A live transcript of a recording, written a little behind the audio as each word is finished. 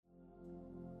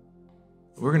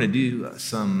We're going to do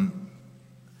some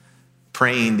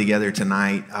praying together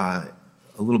tonight, a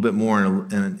little bit more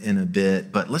in a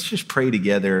bit, but let's just pray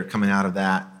together coming out of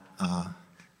that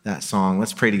song.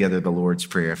 Let's pray together the Lord's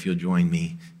Prayer, if you'll join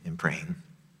me in praying.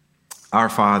 Our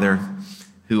Father,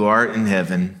 who art in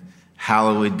heaven,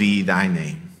 hallowed be thy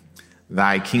name.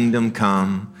 Thy kingdom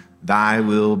come, thy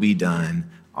will be done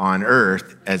on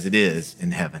earth as it is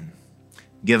in heaven.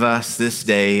 Give us this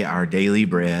day our daily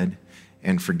bread,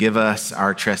 and forgive us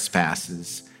our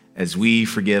trespasses as we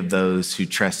forgive those who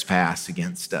trespass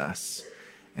against us.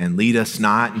 And lead us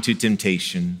not into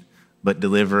temptation, but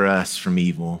deliver us from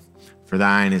evil. For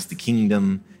thine is the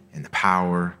kingdom and the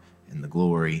power and the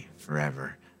glory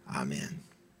forever. Amen.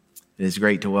 It is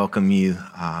great to welcome you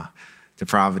to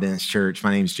Providence Church.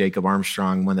 My name is Jacob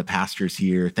Armstrong. I'm one of the pastors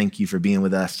here. Thank you for being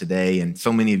with us today. And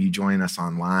so many of you joining us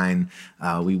online.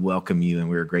 We welcome you and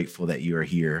we're grateful that you are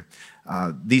here.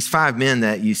 These five men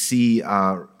that you see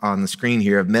on the screen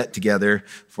here have met together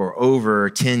for over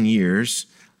 10 years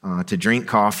to drink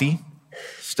coffee,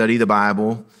 study the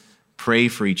Bible, pray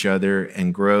for each other,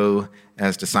 and grow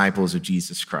as disciples of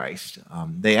Jesus Christ.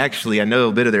 They actually, I know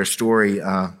a bit of their story.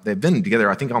 They've been together,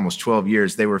 I think, almost 12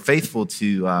 years. They were faithful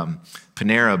to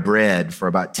Panera Bread for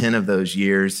about 10 of those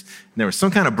years. And there was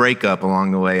some kind of breakup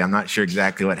along the way. I'm not sure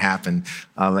exactly what happened,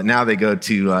 but now they go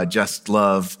to Just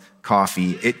Love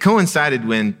Coffee. It coincided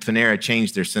when Panera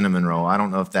changed their cinnamon roll. I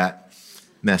don't know if that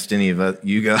messed any of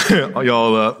you guys,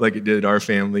 y'all up like it did our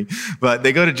family. But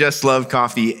they go to Just Love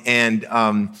Coffee, and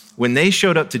when they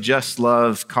showed up to Just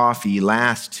Love Coffee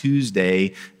last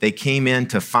Tuesday, they came in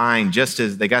to find, just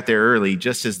as they got there early,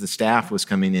 just as the staff was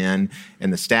coming in,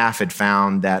 and the staff had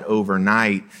found that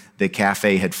overnight the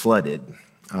cafe had flooded.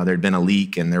 There had been a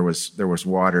leak and there was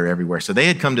water everywhere. So they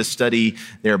had come to study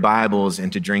their Bibles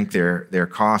and to drink their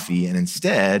coffee, and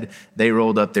instead they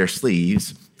rolled up their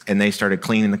sleeves and they started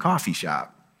cleaning the coffee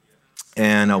shop.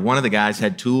 And one of the guys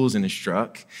had tools in his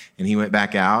truck, and he went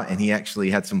back out, and he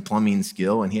actually had some plumbing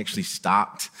skill, and he actually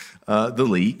stopped the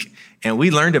leak. And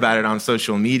we learned about it on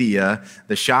social media.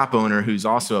 The shop owner, who's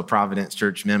also a Providence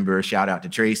Church member, shout out to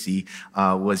Tracy,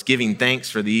 was giving thanks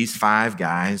for these five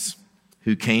guys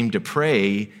who came to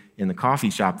pray in the coffee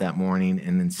shop that morning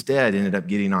and instead ended up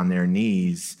getting on their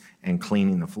knees and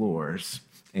cleaning the floors,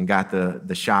 and got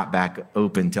the shop back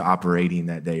open to operating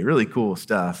that day. Really cool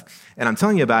stuff. And I'm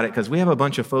telling you about it because we have a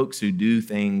bunch of folks who do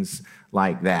things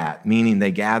like that, meaning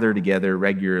they gather together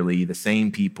regularly, the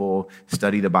same people,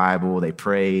 study the Bible, they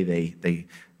pray, they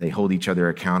hold each other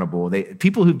accountable.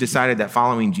 People who've decided that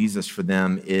following Jesus for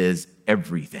them is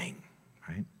everything,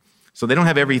 right? So they don't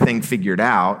have everything figured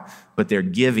out, but they're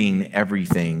giving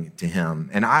everything to him.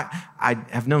 And I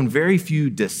have known very few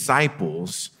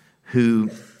disciples who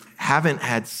haven't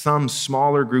had some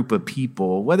smaller group of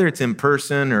people, whether it's in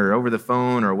person or over the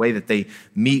phone or a way that they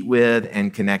meet with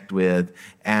and connect with.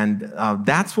 And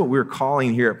that's what we're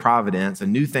calling here at Providence, a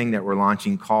new thing that we're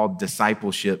launching called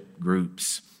discipleship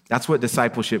groups. That's what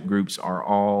discipleship groups are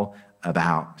all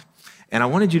about. And I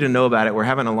wanted you to know about it. We're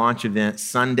having a launch event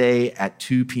Sunday at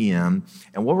 2 p.m.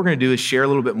 And what we're going to do is share a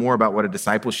little bit more about what a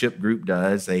discipleship group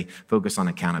does. They focus on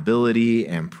accountability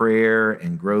and prayer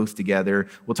and growth together.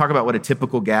 We'll talk about what a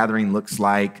typical gathering looks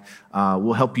like.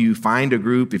 We'll help you find a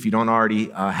group if you don't already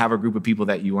have a group of people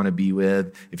that you want to be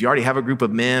with. If you already have a group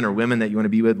of men or women that you want to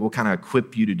be with, we'll kind of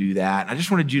equip you to do that. I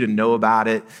just wanted you to know about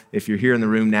it. If you're here in the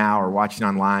room now or watching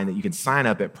online, that you can sign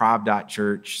up at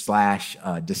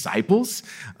prov.church/disciples.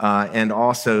 And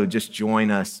also just join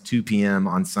us 2 p.m.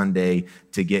 on Sunday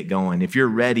to get going. If you're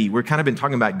ready, we're kind of been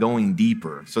talking about going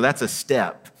deeper. So that's a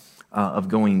step of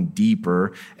going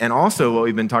deeper. And also what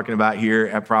we've been talking about here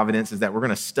at Providence is that we're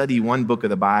going to study one book of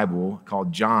the Bible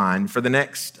called John for the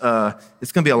next, it's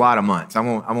going to be a lot of months. I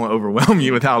won't overwhelm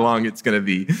you with how long it's going to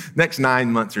be. Next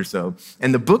 9 months or so.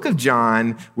 And the book of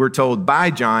John, we're told by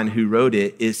John who wrote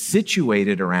it, is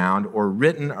situated around or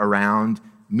written around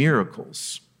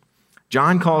miracles.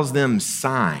 John calls them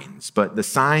signs, but the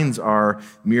signs are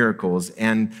miracles.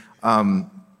 And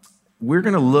we're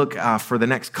going to look for the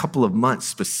next couple of months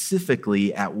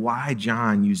specifically at why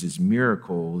John uses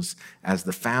miracles as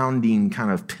the founding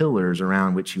kind of pillars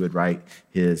around which he would write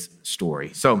his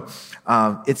story. So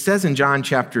it says in John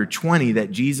chapter 20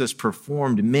 that Jesus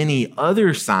performed many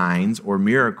other signs or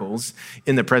miracles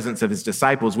in the presence of his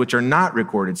disciples, which are not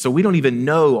recorded. So we don't even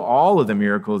know all of the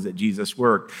miracles that Jesus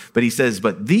worked. But he says,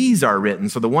 but these are written.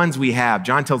 So the ones we have,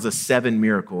 John tells us 7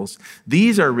 miracles.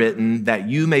 These are written that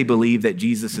you may believe that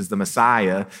Jesus is the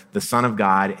Messiah, the Son of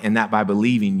God, and that by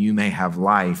believing you may have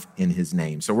life in his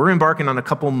name. So we're embarking on a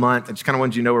couple months. I just kind of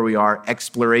wanted you to know where we are.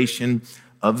 Exploration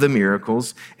of the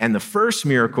miracles. And the first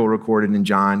miracle recorded in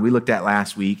John, we looked at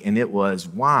last week, and it was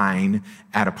wine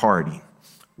at a party.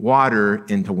 Water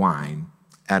into wine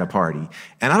at a party.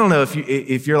 And I don't know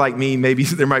if you're like me, maybe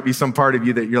there might be some part of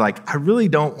you that you're like, I really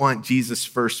don't want Jesus'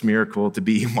 first miracle to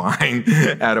be wine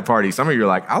at a party. Some of you are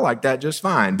like, I like that just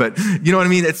fine. But you know what I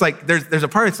mean? It's like, there's a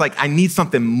part, it's like, I need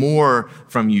something more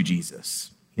from you,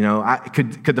 Jesus. You know,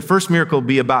 could the first miracle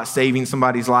be about saving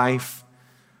somebody's life,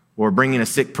 or bringing a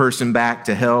sick person back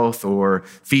to health, or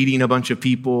feeding a bunch of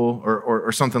people,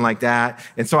 or something like that?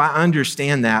 And so I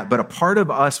understand that, but a part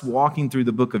of us walking through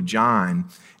the book of John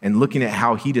and looking at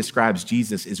how he describes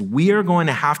Jesus is we are going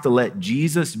to have to let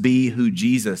Jesus be who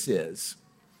Jesus is.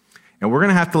 And we're going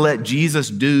to have to let Jesus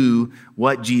do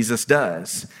what Jesus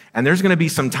does. And there's going to be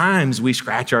some times we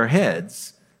scratch our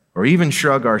heads or even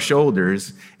shrug our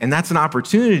shoulders, and that's an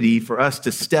opportunity for us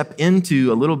to step into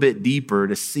a little bit deeper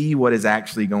to see what is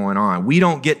actually going on. We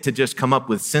don't get to just come up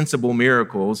with sensible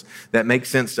miracles that make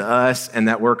sense to us and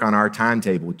that work on our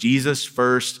timetable. Jesus'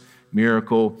 first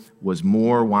miracle was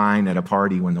more wine at a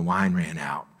party when the wine ran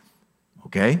out,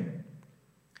 okay?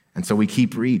 And so we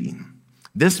keep reading.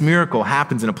 This miracle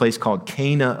happens in a place called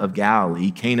Cana of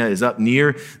Galilee. Cana is up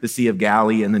near the Sea of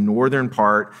Galilee in the northern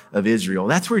part of Israel.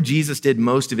 That's where Jesus did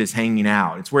most of his hanging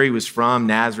out. It's where he was from,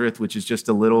 Nazareth, which is just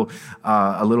a little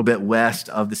bit west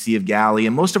of the Sea of Galilee.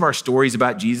 And most of our stories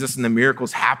about Jesus and the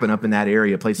miracles happen up in that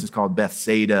area, places called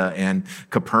Bethsaida and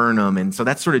Capernaum. And so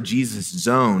that's sort of Jesus'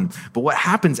 zone. But what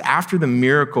happens after the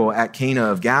miracle at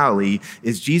Cana of Galilee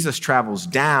is Jesus travels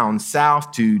down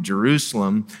south to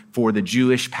Jerusalem for the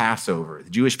Jewish Passover. The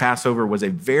Jewish Passover was a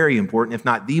very important, if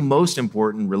not the most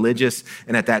important, religious,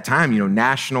 and at that time,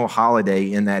 national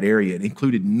holiday in that area. It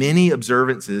included many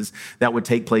observances that would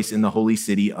take place in the holy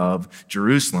city of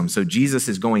Jerusalem. So Jesus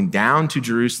is going down to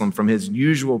Jerusalem from his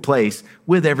usual place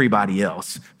with everybody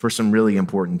else for some really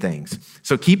important things.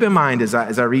 So keep in mind, as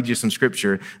I read you some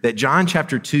scripture, that John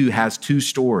chapter 2 has two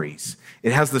stories.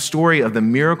 It has the story of the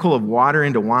miracle of water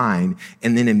into wine,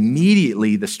 and then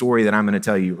immediately the story that I'm going to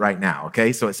tell you right now,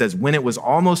 okay? So it says, when it was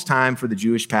almost time for the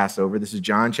Jewish Passover, this is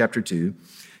John chapter 2,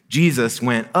 Jesus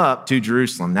went up to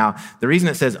Jerusalem. Now, the reason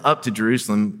it says up to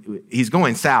Jerusalem, he's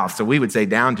going south, so we would say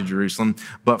down to Jerusalem,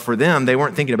 but for them, they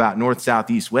weren't thinking about north,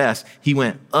 south, east, west. He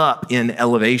went up in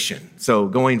elevation. So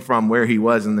going from where he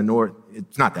was in the north,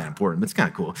 it's not that important, but it's kind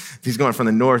of cool. If he's going from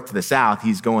the north to the south,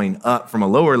 he's going up from a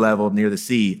lower level near the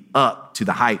sea up to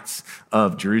the heights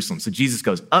of Jerusalem. So Jesus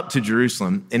goes up to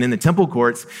Jerusalem, and in the temple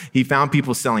courts, he found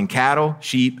people selling cattle,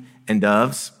 sheep, and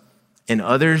doves, and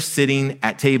others sitting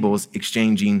at tables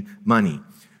exchanging money.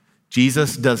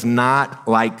 Jesus does not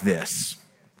like this,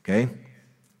 okay?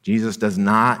 Jesus does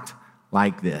not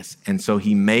like this. And so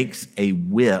he makes a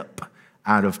whip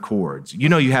out of cords.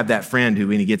 You have that friend who,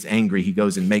 when he gets angry, he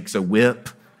goes and makes a whip.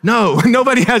 No,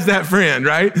 nobody has that friend,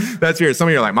 right? That's weird. Some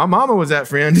of you are like, my mama was that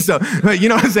friend. So, you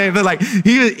know what I'm saying? But like,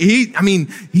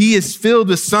 he is filled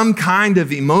with some kind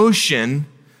of emotion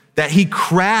that he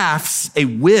crafts a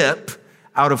whip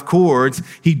out of cords.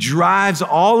 He drives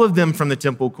all of them from the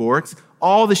temple courts,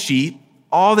 all the sheep,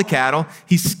 all the cattle.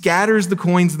 He scatters the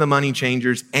coins of the money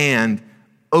changers and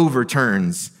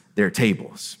overturns their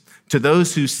tables. To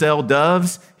those who sell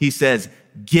doves, he says,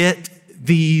 get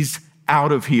these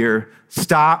out of here.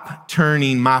 Stop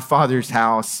turning my Father's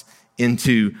house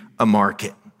into a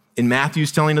market. In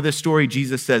Matthew's telling of this story,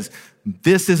 Jesus says,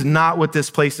 this is not what this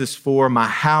place is for. My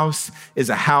house is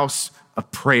a house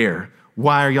of prayer.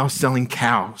 Why are y'all selling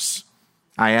cows?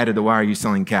 I added the why are you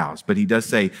selling cows? But he does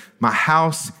say, my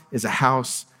house is a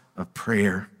house of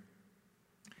prayer.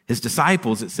 His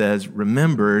disciples, it says,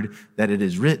 remembered that it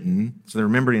is written. So they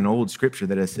remembered in old scripture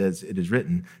that it says, it is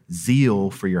written, zeal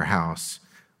for your house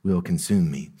will consume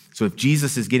me. So if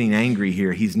Jesus is getting angry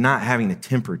here, he's not having a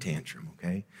temper tantrum,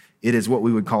 okay? It is what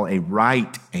we would call a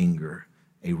right anger,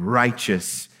 a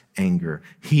righteous anger.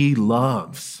 He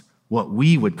loves what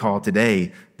we would call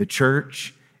today the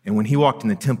church. And when he walked in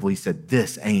the temple, he said,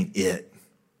 this ain't it.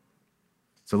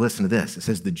 So listen to this. It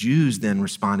says, the Jews then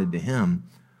responded to him,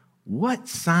 what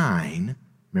sign,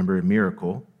 remember a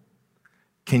miracle,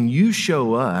 can you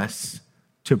show us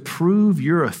to prove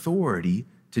your authority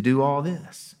to do all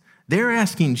this? They're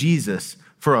asking Jesus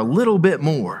for a little bit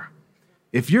more.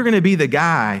 If you're going to be the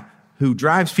guy who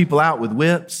drives people out with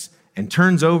whips and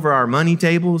turns over our money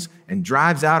tables and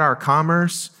drives out our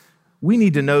commerce, we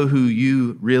need to know who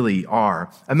you really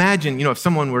are. Imagine, if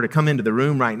someone were to come into the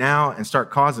room right now and start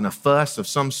causing a fuss of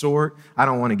some sort. I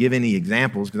don't want to give any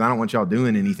examples because I don't want y'all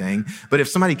doing anything. But if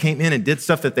somebody came in and did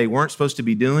stuff that they weren't supposed to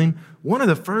be doing, one of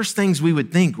the first things we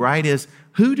would think, right, is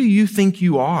who do you think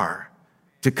you are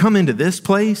to come into this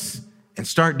place and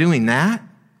start doing that?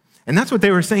 And that's what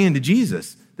they were saying to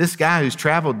Jesus. This guy who's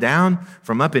traveled down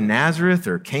from up in Nazareth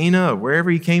or Cana or wherever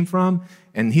he came from,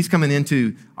 and he's coming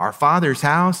into our Father's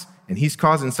house, and he's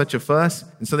causing such a fuss.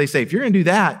 And so they say, if you're going to do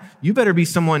that, you better be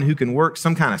someone who can work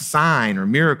some kind of sign or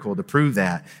miracle to prove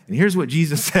that. And here's what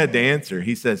Jesus said to answer.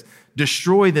 He says,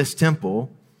 destroy this temple,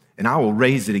 and I will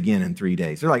raise it again in 3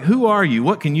 days. They're like, who are you?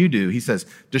 What can you do? He says,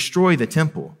 destroy the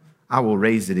temple. I will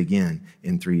raise it again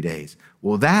in 3 days.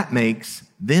 Well, that makes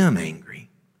them angry.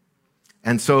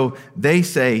 And so they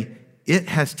say, it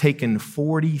has taken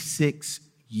 46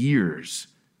 years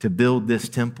to build this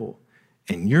temple,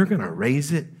 and you're going to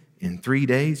raise it in 3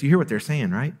 days? You hear what they're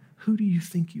saying, right? Who do you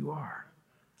think you are?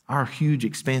 Our huge,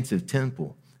 expansive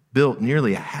temple, built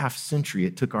nearly a half century.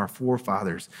 It took our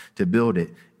forefathers to build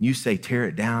it. You say, tear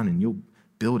it down and you'll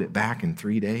build it back in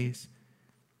 3 days?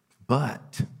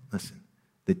 But, listen,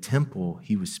 the temple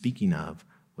he was speaking of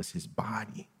was his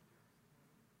body.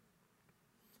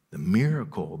 The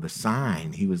miracle, the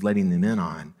sign he was letting them in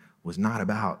on was not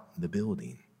about the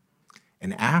building.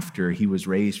 And after he was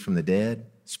raised from the dead,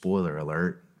 spoiler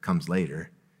alert, comes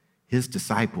later, his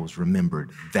disciples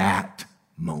remembered that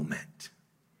moment.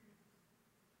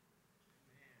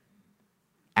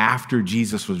 After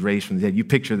Jesus was raised from the dead, you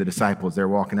picture the disciples, they're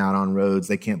walking out on roads,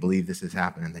 they can't believe this is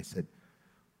happening. They said,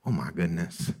 oh my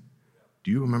goodness, do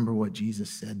you remember what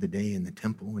Jesus said the day in the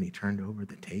temple when he turned over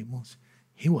the tables?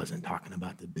 He wasn't talking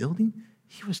about the building,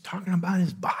 he was talking about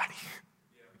his body.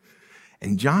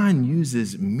 And John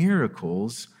uses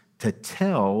miracles to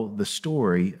tell the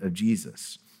story of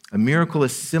Jesus. A miracle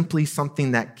is simply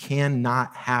something that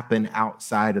cannot happen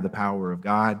outside of the power of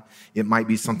God. It might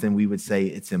be something we would say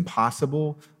it's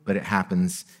impossible, but it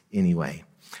happens anyway.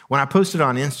 When I posted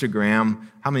on Instagram,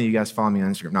 how many of you guys follow me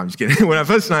on Instagram? No, I'm just kidding. When I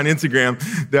posted on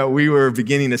Instagram that we were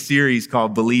beginning a series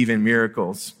called Believe in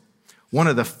Miracles, one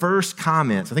of the first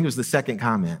comments, I think it was the second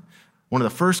comment, one of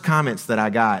the first comments that I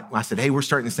got, I said, hey, we're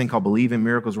starting this thing called Believe in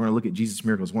Miracles. We're going to look at Jesus'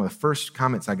 miracles. One of the first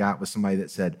comments I got was somebody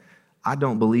that said, I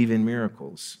don't believe in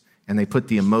miracles. And they put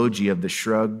the emoji of the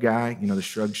shrug guy, you know, the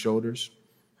shrugged shoulders.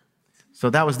 So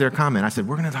that was their comment. I said,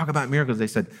 we're going to talk about miracles. They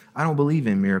said, I don't believe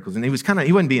in miracles. And he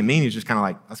wasn't being mean. He was just kind of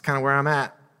like, that's kind of where I'm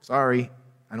at. Sorry,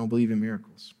 I don't believe in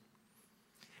miracles.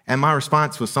 And my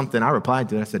response was something I replied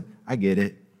to. I said, I get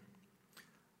it.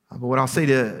 But what I'll say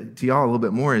to y'all a little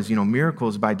bit more is,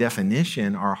 miracles by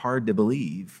definition are hard to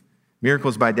believe.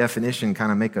 Miracles by definition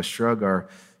kind of make us shrug our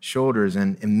shoulders.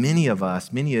 And many of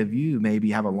us, many of you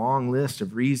maybe have a long list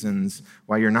of reasons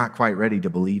why you're not quite ready to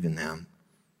believe in them.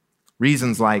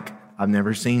 Reasons like, I've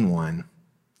never seen one.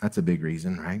 That's a big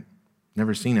reason, right?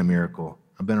 Never seen a miracle.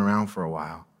 I've been around for a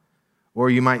while. Or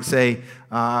you might say,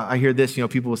 I hear this,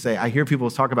 people will say, I hear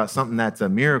people talk about something that's a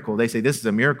miracle. They say, this is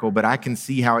a miracle, but I can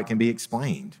see how it can be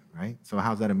explained, right? So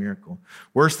how's that a miracle?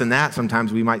 Worse than that,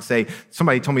 sometimes we might say,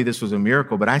 somebody told me this was a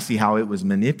miracle, but I see how it was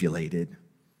manipulated,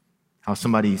 how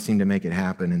somebody seemed to make it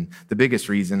happen. And the biggest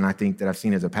reason I think that I've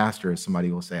seen as a pastor is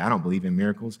somebody will say, I don't believe in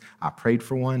miracles. I prayed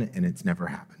for one, and it's never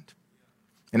happened.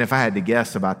 And if I had to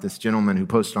guess about this gentleman who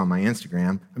posted on my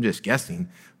Instagram, I'm just guessing,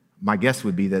 my guess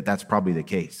would be that that's probably the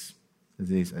case.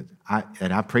 He said,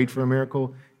 I prayed for a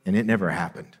miracle, and it never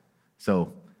happened.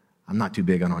 So I'm not too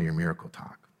big on all your miracle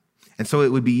talk. And so it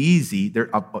would be easy,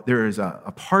 there is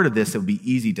a part of this that would be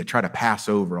easy to try to pass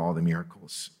over all the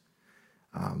miracles.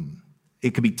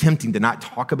 It could be tempting to not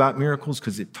talk about miracles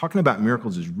because talking about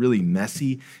miracles is really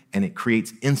messy, and it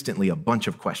creates instantly a bunch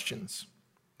of questions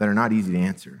that are not easy to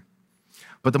answer.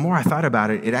 But the more I thought about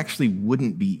it, it actually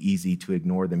wouldn't be easy to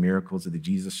ignore the miracles of the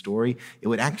Jesus story. It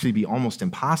would actually be almost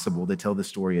impossible to tell the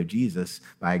story of Jesus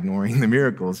by ignoring the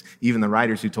miracles. Even the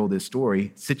writers who told this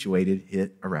story situated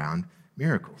it around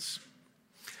miracles.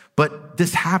 But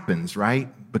this happens, right?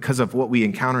 Because of what we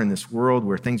encounter in this world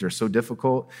where things are so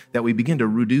difficult that we begin to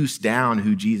reduce down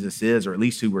who Jesus is, or at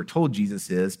least who we're told Jesus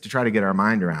is, to try to get our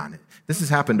mind around it. This has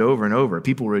happened over and over.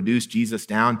 People reduce Jesus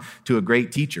down to a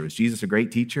great teacher. Was Jesus a great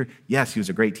teacher? Yes, he was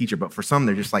a great teacher. But for some,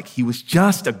 they're just like, he was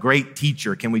just a great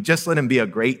teacher. Can we just let him be a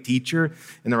great teacher?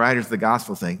 And the writers of the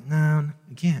gospel say, no,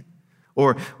 you can't.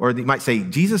 Or they might say,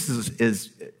 Jesus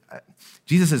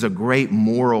is a great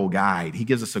moral guide. He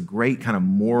gives us a great kind of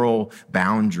moral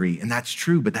boundary. And that's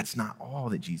true, but that's not all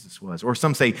that Jesus was. Or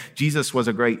some say Jesus was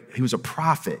he was a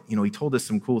prophet. He told us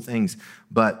some cool things.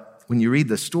 But when you read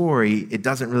the story, it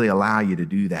doesn't really allow you to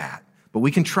do that. But we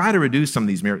can try to reduce some of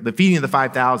these miracles. The feeding of the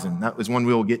 5,000, that was one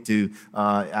we will get to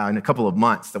in a couple of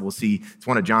months that we'll see. It's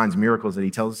one of John's miracles that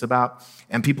he tells us about.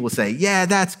 And people will say, yeah,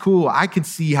 that's cool. I could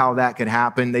see how that could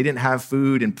happen. They didn't have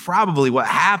food. And probably what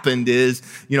happened is,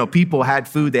 people had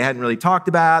food they hadn't really talked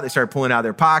about. They started pulling out of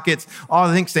their pockets.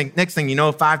 Next thing you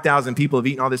know, 5,000 people have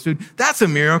eaten all this food. That's a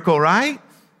miracle, right?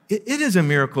 It is a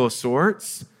miracle of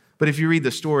sorts. But if you read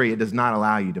the story, it does not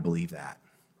allow you to believe that.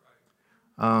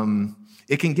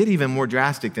 It can get even more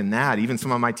drastic than that. Even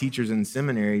some of my teachers in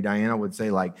seminary, Diana would say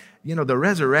the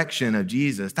resurrection of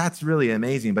Jesus, that's really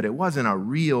amazing, but it wasn't a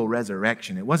real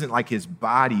resurrection. It wasn't like his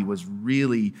body was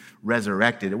really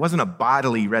resurrected. It wasn't a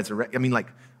bodily resurrection.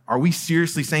 Are we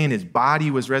seriously saying his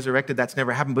body was resurrected? That's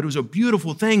never happened, but it was a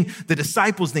beautiful thing. The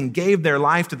disciples then gave their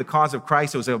life to the cause of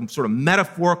Christ. It was a sort of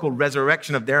metaphorical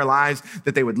resurrection of their lives,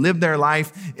 that they would live their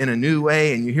life in a new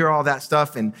way, and you hear all that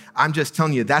stuff, and I'm just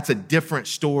telling you, that's a different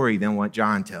story than what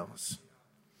John tells.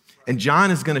 And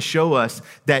John is going to show us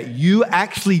that you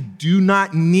actually do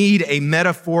not need a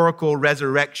metaphorical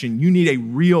resurrection. You need a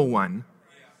real one.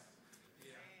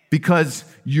 Because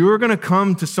you're going to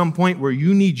come to some point where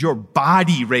you need your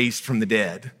body raised from the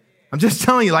dead. I'm just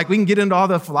telling you, we can get into all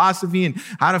the philosophy and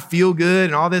how to feel good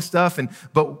and all this stuff,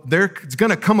 but there's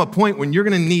going to come a point when you're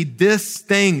going to need this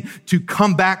thing to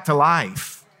come back to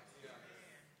life.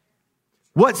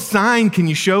 What sign can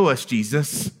you show us,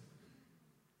 Jesus?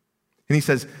 And he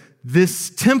says, this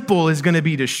temple is going to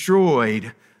be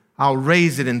destroyed. I'll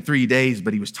raise it in 3 days,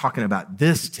 but he was talking about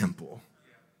this temple.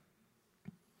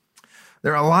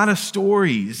 There are a lot of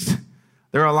stories.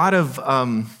 There are a lot of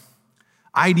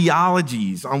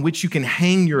ideologies on which you can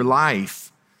hang your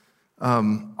life.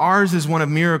 Ours is one of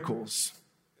miracles.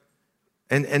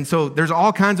 And so there's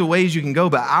all kinds of ways you can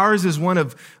go, but ours is one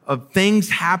of things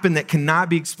happen that cannot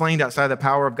be explained outside the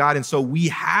power of God. And so we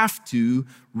have to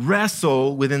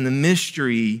wrestle within the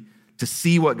mystery to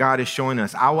see what God is showing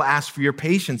us. I will ask for your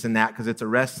patience in that because it's a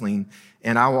wrestling,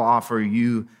 and I will offer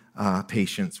you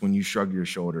patience when you shrug your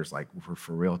shoulders we're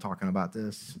for real talking about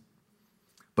this.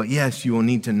 But yes, you will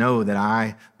need to know that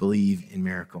I believe in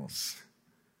miracles.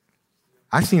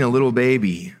 I've seen a little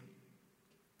baby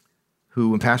who,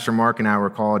 when Pastor Mark and I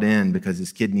were called in because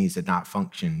his kidneys had not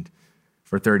functioned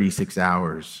for 36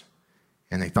 hours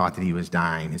and they thought that he was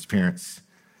dying, his parents,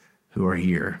 who are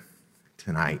here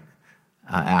tonight,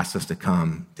 asked us to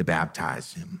come to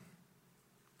baptize him.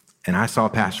 And I saw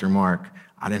Pastor Mark.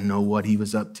 I didn't know what he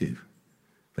was up to,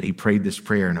 but he prayed this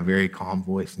prayer in a very calm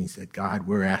voice, and he said, God,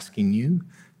 we're asking you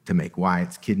to make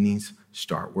Wyatt's kidneys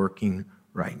start working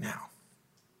right now.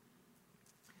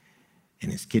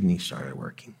 And his kidneys started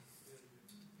working.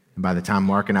 And by the time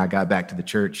Mark and I got back to the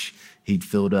church, he'd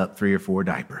filled up 3 or 4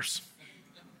 diapers.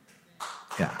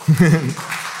 Yeah.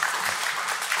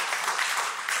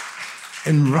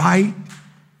 And right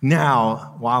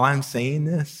now, while I'm saying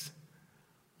this,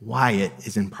 Wyatt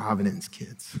is in Providence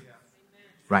Kids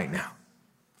right now.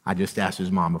 I just asked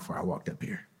his mom before I walked up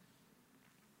here.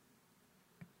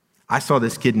 I saw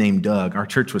this kid named Doug. Our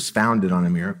church was founded on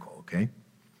a miracle, okay?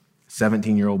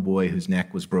 17-year-old boy whose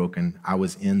neck was broken. I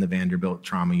was in the Vanderbilt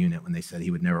trauma unit when they said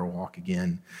he would never walk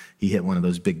again. He hit one of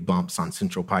those big bumps on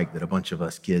Central Pike that a bunch of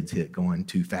us kids hit going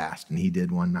too fast, and he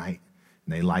did one night,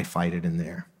 and they life-flighted in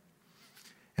there.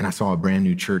 And I saw a brand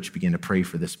new church begin to pray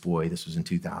for this boy. This was in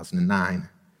 2009.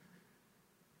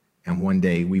 And one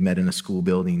day we met in a school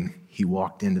building. He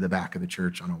walked into the back of the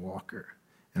church on a walker,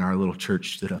 and our little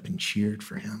church stood up and cheered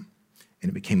for him. And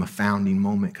it became a founding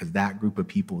moment because that group of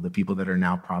people, the people that are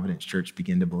now Providence Church,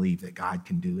 begin to believe that God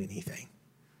can do anything.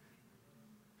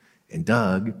 And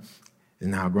Doug is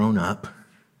now grown up.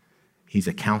 He's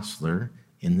a counselor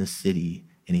in this city,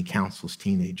 and he counsels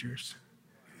teenagers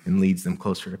and leads them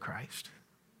closer to Christ.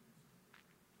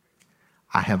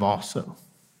 I have also,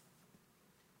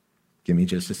 give me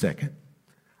just a second,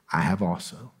 I have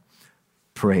also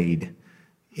prayed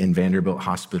in Vanderbilt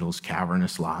Hospital's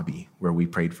cavernous lobby where we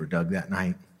prayed for Doug that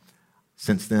night.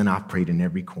 Since then, I've prayed in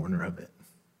every corner of it,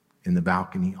 in the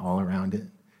balcony, all around it,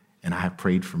 and I have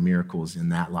prayed for miracles in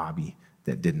that lobby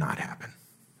that did not happen.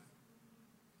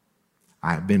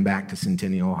 I have been back to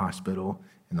Centennial Hospital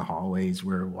in the hallways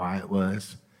where Wyatt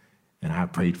was, and I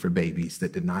have prayed for babies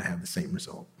that did not have the same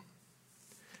result.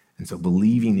 And so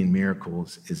believing in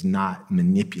miracles is not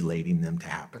manipulating them to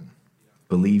happen.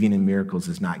 Believing in miracles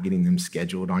is not getting them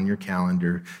scheduled on your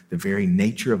calendar. The very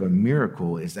nature of a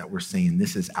miracle is that we're saying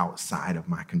this is outside of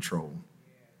my control.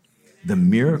 The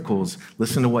miracles,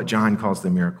 listen to what John calls the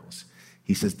miracles.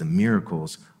 He says the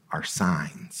miracles are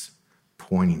signs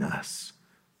pointing us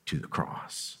to the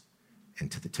cross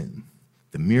and to the tomb.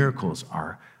 The miracles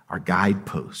are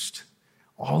guideposts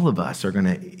All of us are going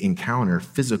to encounter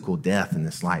physical death in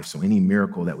this life, so any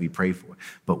miracle that we pray for.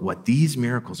 But what these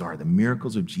miracles are, the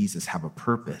miracles of Jesus, have a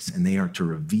purpose, and they are to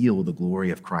reveal the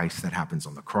glory of Christ that happens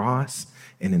on the cross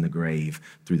and in the grave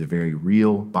through the very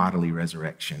real bodily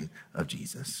resurrection of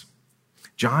Jesus.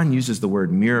 John uses the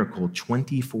word miracle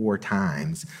 24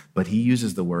 times, but he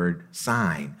uses the word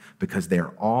sign because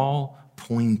they're all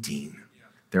pointing.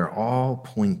 They're all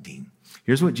pointing.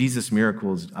 Here's what Jesus'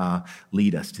 miracles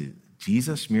lead us to.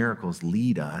 Jesus' miracles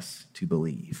lead us to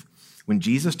believe. When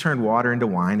Jesus turned water into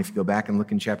wine, if you go back and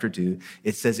look in chapter 2,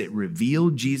 it says it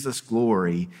revealed Jesus'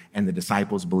 glory and the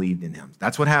disciples believed in him.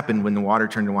 That's what happened when the water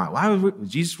turned to wine. Why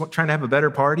was Jesus trying to have a better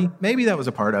party? Maybe that was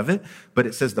a part of it, but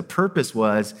it says the purpose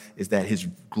is that his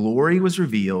glory was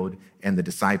revealed and the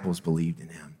disciples believed in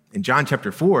him. In John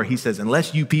chapter 4, he says,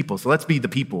 unless you people, so let's be the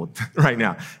people right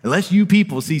now, unless you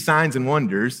people see signs and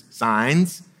wonders,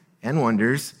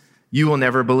 you will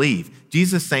never believe.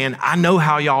 Jesus saying, I know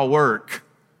how y'all work.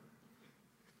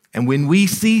 And when we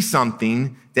see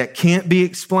something that can't be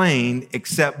explained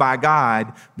except by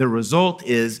God, the result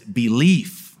is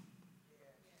belief.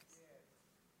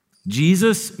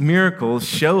 Jesus' miracles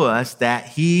show us that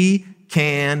he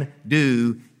can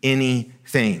do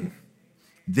anything.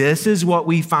 This is what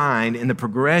we find in the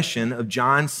progression of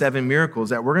John's 7 miracles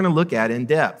that we're going to look at in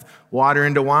depth. Water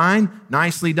into wine,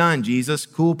 nicely done, Jesus.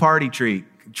 Cool party trick,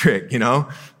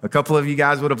 A couple of you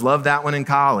guys would have loved that one in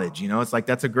college. It's like,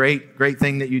 that's a great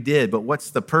thing that you did, but what's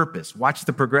the purpose? Watch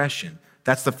the progression.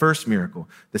 That's the first miracle.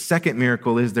 The second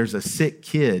miracle is there's a sick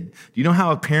kid. Do you know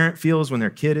how a parent feels when their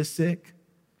kid is sick?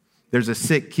 There's a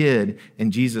sick kid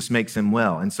and Jesus makes him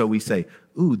well. And so we say,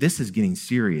 ooh, this is getting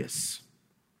serious.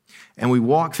 And we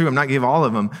walk through, I'm not going to give all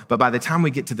of them, but by the time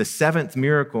we get to the 7th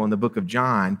miracle in the book of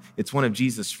John, it's one of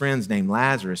Jesus' friends named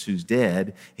Lazarus who's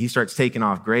dead. He starts taking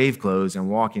off grave clothes and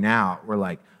walking out. We're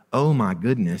like, oh my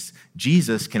goodness,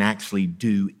 Jesus can actually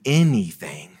do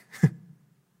anything.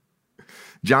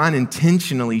 John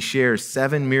intentionally shares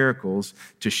 7 miracles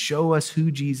to show us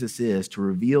who Jesus is, to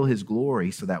reveal his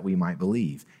glory so that we might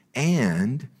believe.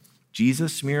 And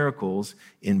Jesus' miracles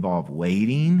involve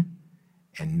waiting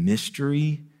and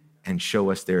mystery and show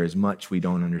us there is much we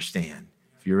don't understand.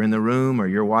 If you're in the room or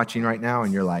you're watching right now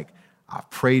and you're like, I've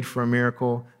prayed for a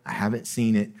miracle, I haven't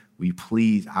seen it, will you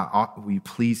please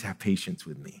have patience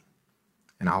with me?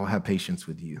 And I'll have patience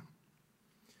with you.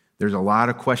 There's a lot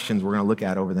of questions we're going to look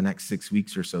at over the next 6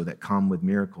 weeks or so that come with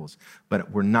miracles, but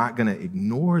we're not going to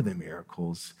ignore the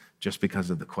miracles just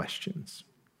because of the questions.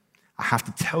 I have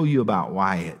to tell you about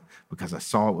Wyatt because I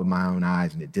saw it with my own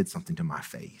eyes and it did something to my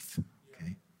faith.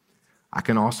 I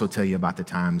can also tell you about the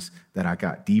times that I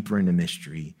got deeper into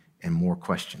mystery and more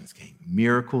questions came.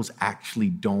 Miracles actually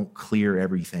don't clear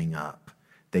everything up.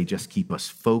 They just keep us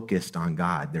focused on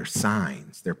God. They're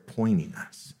signs. They're pointing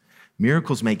us.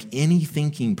 Miracles make any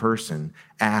thinking person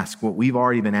ask what we've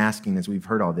already been asking as we've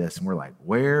heard all this. And we're like,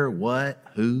 where, what,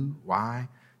 who, why?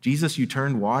 Jesus, you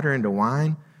turned water into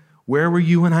wine. Where were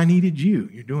you when I needed you?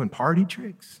 You're doing party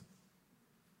tricks.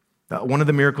 One of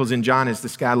the miracles in John is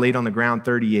this guy laid on the ground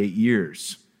 38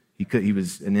 years. He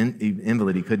was an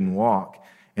invalid. He couldn't walk.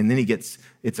 And then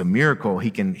it's a miracle.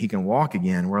 He can walk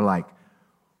again. We're like,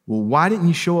 well, why didn't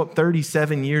you show up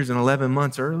 37 years and 11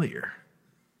 months earlier?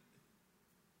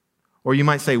 Or you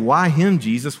might say, why him,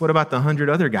 Jesus? What about the 100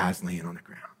 other guys laying on the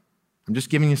ground? I'm just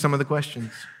giving you some of the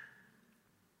questions.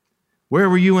 Where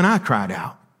were you when I cried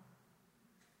out?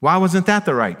 Why wasn't that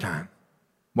the right time?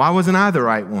 Why wasn't I the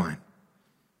right one?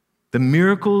 The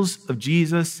miracles of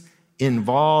Jesus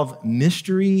involve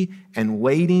mystery and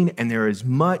waiting, and there is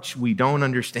much we don't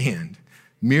understand.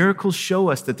 Miracles show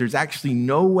us that there's actually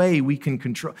no way we can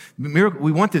control.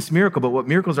 We want this miracle, but what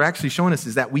miracles are actually showing us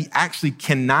is that we actually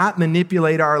cannot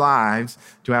manipulate our lives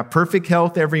to have perfect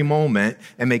health every moment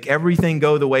and make everything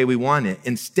go the way we want it.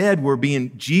 Instead,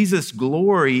 Jesus'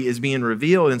 glory is being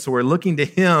revealed, and so we're looking to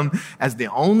him as the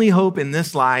only hope in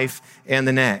this life and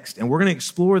the next. And we're going to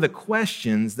explore the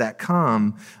questions that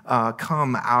come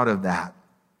out of that.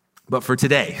 But for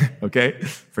today,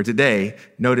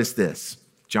 notice this.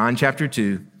 John chapter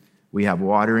 2, we have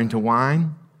water into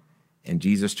wine and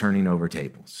Jesus turning over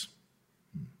tables.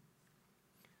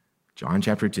 John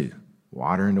chapter 2,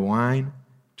 water into wine,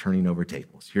 turning over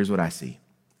tables. Here's what I see.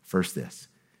 First this,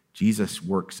 Jesus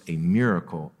works a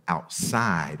miracle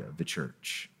outside of the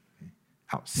church,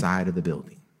 outside of the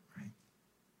building. Right?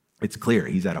 It's clear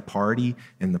he's at a party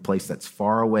in the place that's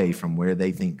far away from where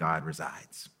they think God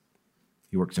resides.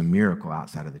 He works a miracle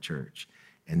outside of the church.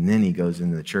 And then he goes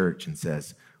into the church and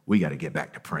says, we got to get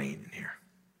back to praying in here.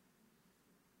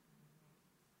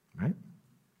 Right?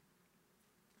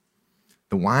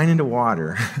 The wine into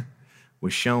water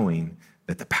was showing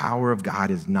that the power of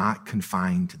God is not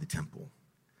confined to the temple.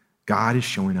 God is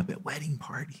showing up at wedding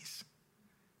parties.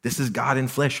 This is God in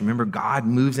flesh. Remember, God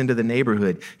moves into the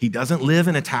neighborhood. He doesn't live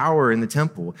in a tower in the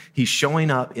temple. He's showing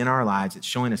up in our lives. It's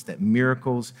showing us that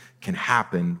miracles can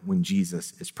happen when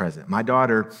Jesus is present. My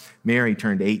daughter, Mary,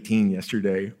 turned 18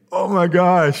 yesterday. Oh my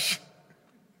gosh,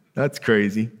 that's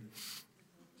crazy.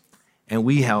 And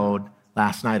we held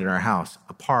last night at our house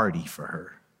a party for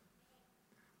her.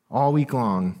 All week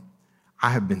long, I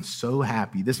have been so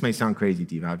happy. This may sound crazy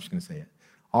to you, but I'm just going to say it.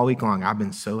 All week long, I've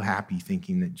been so happy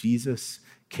thinking that Jesus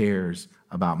cares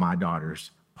about my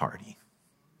daughter's party.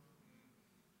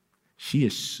 She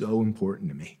is so important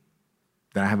to me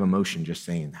that I have emotion just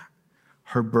saying that.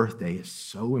 Her birthday is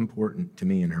so important to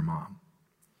me and her mom.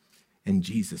 And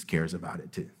Jesus cares about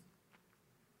it too.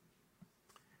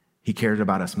 He cared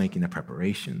about us making the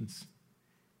preparations.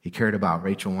 He cared about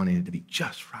Rachel wanting it to be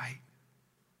just right.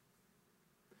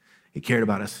 He cared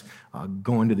about us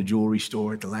going to the jewelry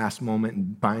store at the last moment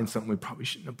and buying something we probably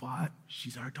shouldn't have bought.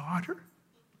 She's our daughter.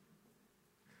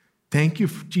 Thank you,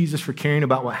 Jesus, for caring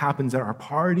about what happens at our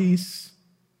parties.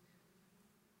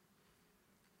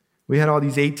 We had all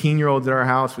these 18-year-olds at our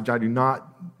house, which I do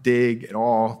not dig at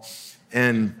all.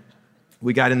 And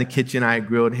we got in the kitchen. I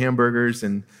grilled hamburgers,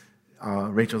 and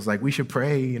Rachel's like, we should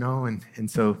pray, you know?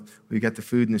 And so we got the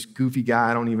food, and this goofy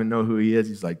guy, I don't even know who he is.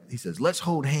 He says, let's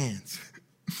hold hands.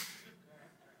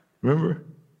 Remember?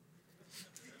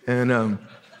 And I'm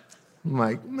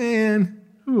like, man,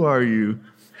 who are you?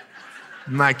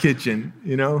 My kitchen,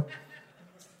 you know?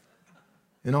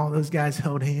 And all those guys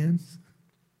held hands.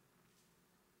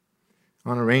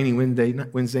 On a rainy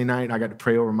Wednesday night, I got to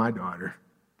pray over my daughter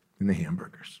and the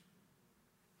hamburgers.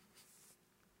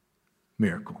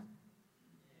 Miracle.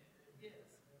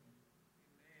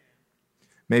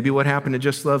 Maybe what happened to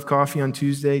Just Love Coffee on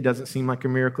Tuesday doesn't seem like a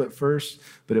miracle at first,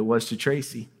 but it was to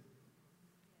Tracy,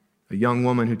 a young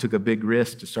woman who took a big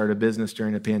risk to start a business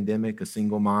during a pandemic, a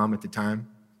single mom at the time.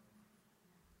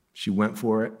 She went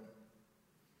for it.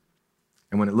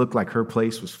 And when it looked like her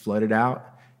place was flooded out,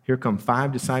 here come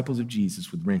 5 disciples of Jesus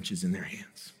with wrenches in their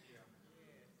hands.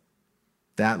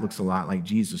 That looks a lot like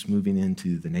Jesus moving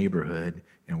into the neighborhood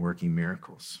and working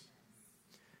miracles.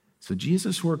 So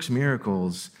Jesus works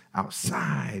miracles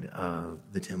outside of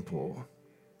the temple.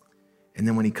 And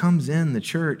then when he comes in the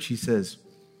church, he says,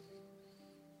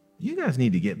 you guys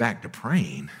need to get back to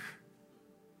praying.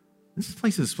 This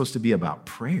place is supposed to be about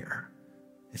prayer.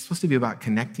 It's supposed to be about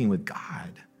connecting with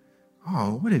God.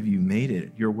 Oh, what have you made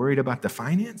it? You're worried about the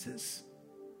finances?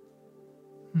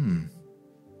 And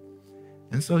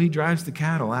so he drives the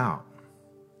cattle out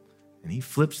and he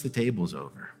flips the tables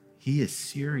over. He is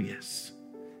serious.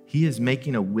 He is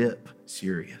making a whip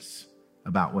serious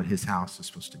about what his house is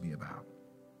supposed to be about.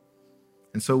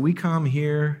 And so we come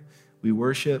here, we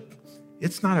worship.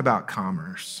 It's not about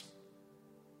commerce.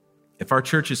 If our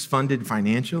church is funded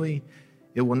financially,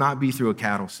 it will not be through a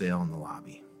cattle sale in the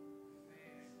lobby.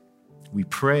 We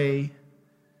pray,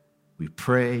 we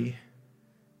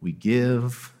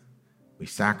give, we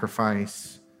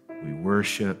sacrifice, we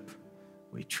worship,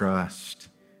 we trust,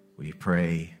 we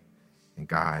pray, and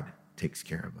God takes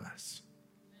care of us.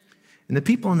 And the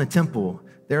people in the temple,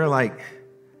 they're like,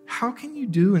 how can you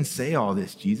do and say all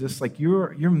this, Jesus? Like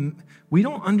we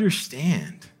don't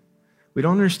understand. We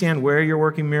don't understand where you're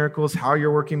working miracles, how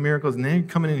you're working miracles, and then you're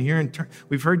coming in here and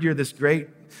we've heard you're this great,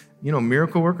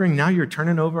 miracle worker, and now you're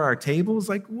turning over our tables.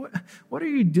 Like, what are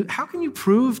you doing? How can you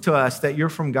prove to us that you're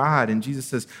from God? And Jesus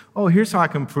says, oh, here's how I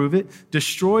can prove it.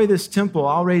 Destroy this temple.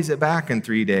 I'll raise it back in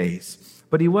 3 days.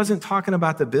 But he wasn't talking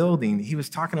about the building. He was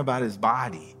talking about his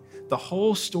body. The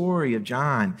whole story of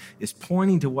John is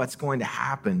pointing to what's going to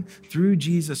happen through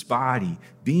Jesus' body,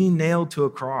 being nailed to a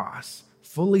cross,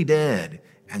 fully dead,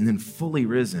 and then fully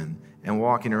risen and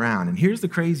walking around. And here's the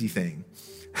crazy thing,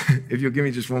 if you'll give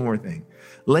me just one more thing.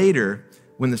 Later,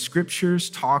 when the scriptures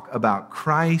talk about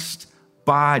Christ's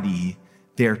body,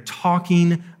 they're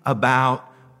talking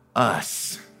about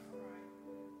us.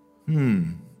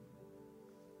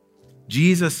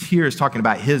 Jesus here is talking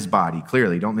about his body,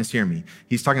 clearly, don't mishear me.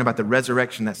 He's talking about the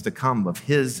resurrection that's to come of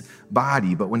his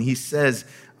body. But when he says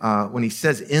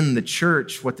in the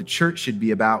church what the church should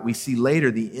be about, we see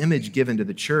later the image given to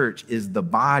the church is the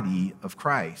body of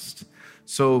Christ.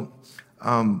 So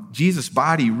Jesus'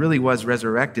 body really was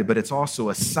resurrected, but it's also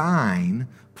a sign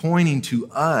pointing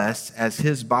to us as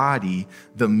his body,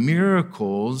 the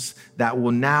miracles that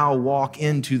will now walk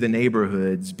into the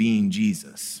neighborhoods being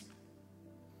Jesus.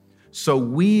 So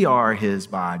we are his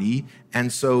body,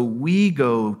 and so we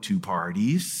go to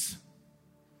parties,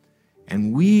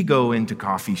 and we go into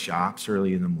coffee shops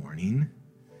early in the morning,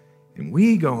 And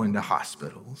we go into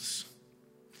hospitals.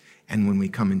 And when we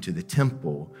come into the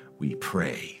temple, we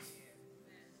pray.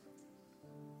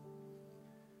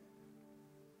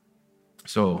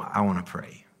 So I want to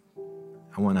pray.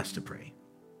 I want us to pray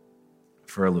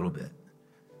for a little bit.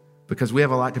 Because we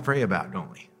have a lot to pray about, don't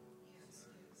we?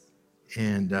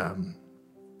 And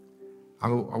I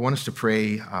want us to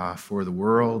pray for the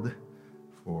world,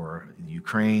 for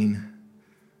Ukraine,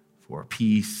 for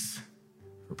peace,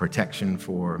 for protection,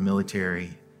 for military.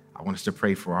 I want us to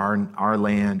pray for our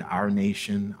land, our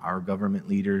nation, our government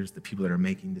leaders, the people that are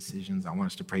making decisions. I want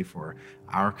us to pray for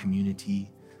our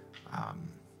community.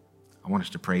 I want us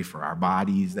to pray for our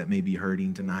bodies that may be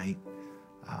hurting tonight.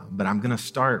 But I'm going to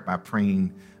start by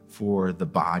praying for the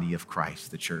body of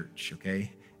Christ, the church,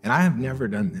 okay? And I have never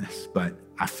done this, but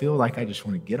I feel like I just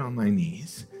want to get on my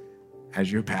knees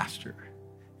as your pastor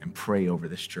and pray over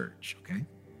this church, okay?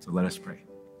 So let us pray.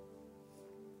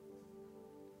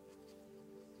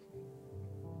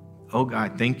 Oh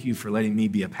God, thank you for letting me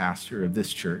be a pastor of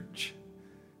this church,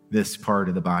 this part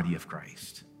of the body of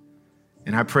Christ.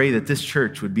 And I pray that this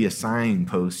church would be a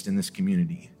signpost in this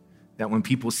community, that when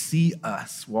people see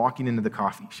us walking into the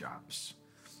coffee shops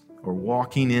or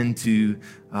walking into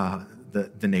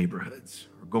the neighborhoods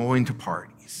or going to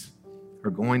parties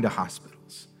or going to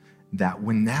hospitals, that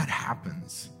when that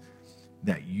happens,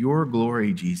 that your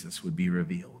glory, Jesus, would be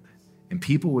revealed and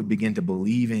people would begin to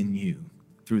believe in you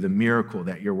through the miracle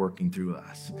that you're working through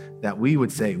us, that we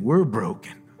would say, we're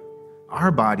broken.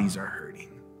 Our bodies are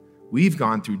hurting. We've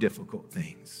gone through difficult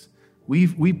things.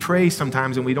 We pray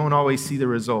sometimes and we don't always see the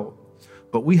result,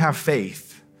 but we have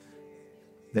faith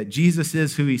that Jesus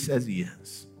is who he says he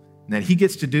is and that he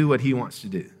gets to do what he wants to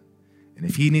do. And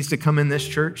if he needs to come in this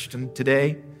church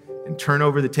today and turn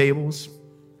over the tables,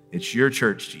 it's your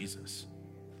church, Jesus.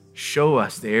 Show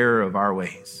us the error of our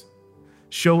ways.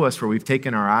 Show us where we've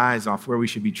taken our eyes off where we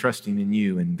should be trusting in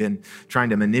you and been trying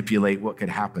to manipulate what could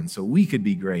happen so we could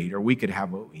be great or we could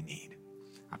have what we need.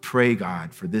 I pray,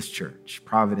 God, for this church,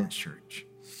 Providence Church,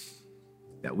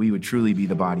 that we would truly be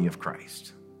the body of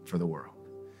Christ for the world.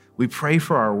 We pray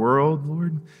for our world,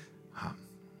 Lord.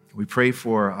 We pray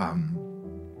for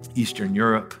Eastern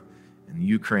Europe and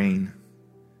Ukraine.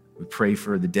 We pray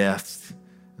for the deaths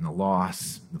and the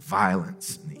loss, the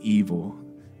violence and the evil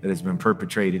that has been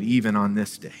perpetrated even on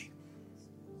this day.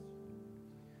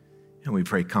 And we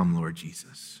pray, come, Lord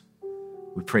Jesus.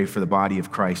 We pray for the body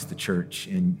of Christ, the church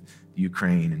in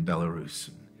Ukraine and Belarus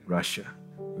and Russia.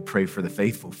 We pray for the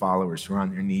faithful followers who are on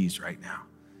their knees right now.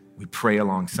 We pray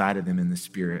alongside of them in the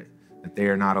Spirit that they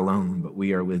are not alone, but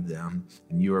we are with them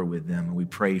and you are with them. And we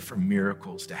pray for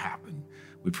miracles to happen.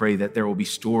 We pray that there will be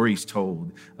stories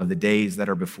told of the days that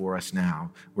are before us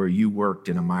now where you worked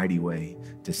in a mighty way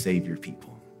to save your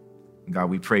people. And God,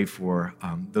 we pray for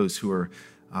those who are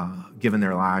giving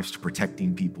their lives to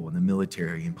protecting people in the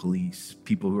military and police,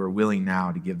 people who are willing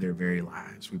now to give their very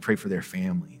lives. We pray for their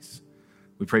families.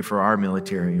 We pray for our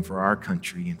military and for our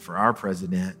country and for our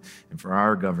president and for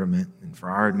our government and for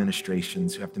our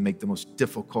administrations who have to make the most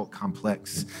difficult,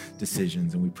 complex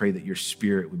decisions. And we pray that your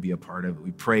Spirit would be a part of it.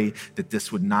 We pray that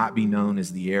this would not be known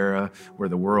as the era where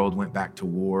the world went back to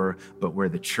war, but where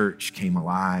the church came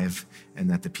alive and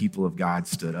that the people of God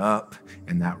stood up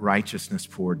and that righteousness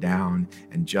poured down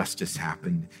and justice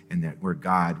happened and that where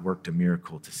God worked a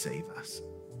miracle to save us.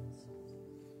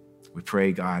 We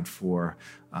pray, God, for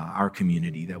our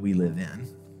community that we live in,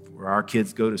 where our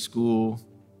kids go to school.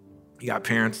 You got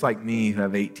parents like me who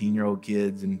have 18-year-old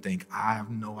kids and think, I have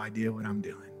no idea what I'm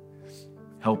doing.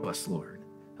 Help us, Lord.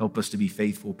 Help us to be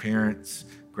faithful parents,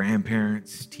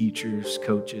 grandparents, teachers,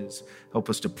 coaches. Help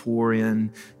us to pour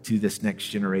in to this next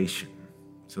generation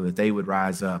so that they would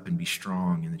rise up and be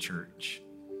strong in the church,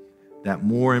 that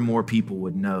more and more people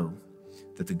would know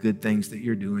that the good things that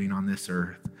you're doing on this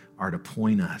earth are to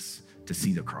point us to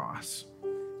see the cross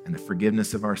and the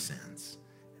forgiveness of our sins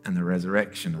and the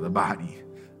resurrection of the body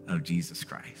of Jesus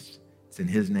Christ. It's in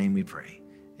his name we pray.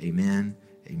 Amen,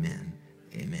 amen,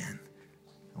 amen.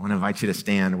 I want to invite you to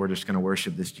stand. We're just going to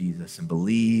worship this Jesus and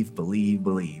believe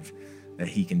that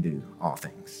he can do all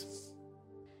things.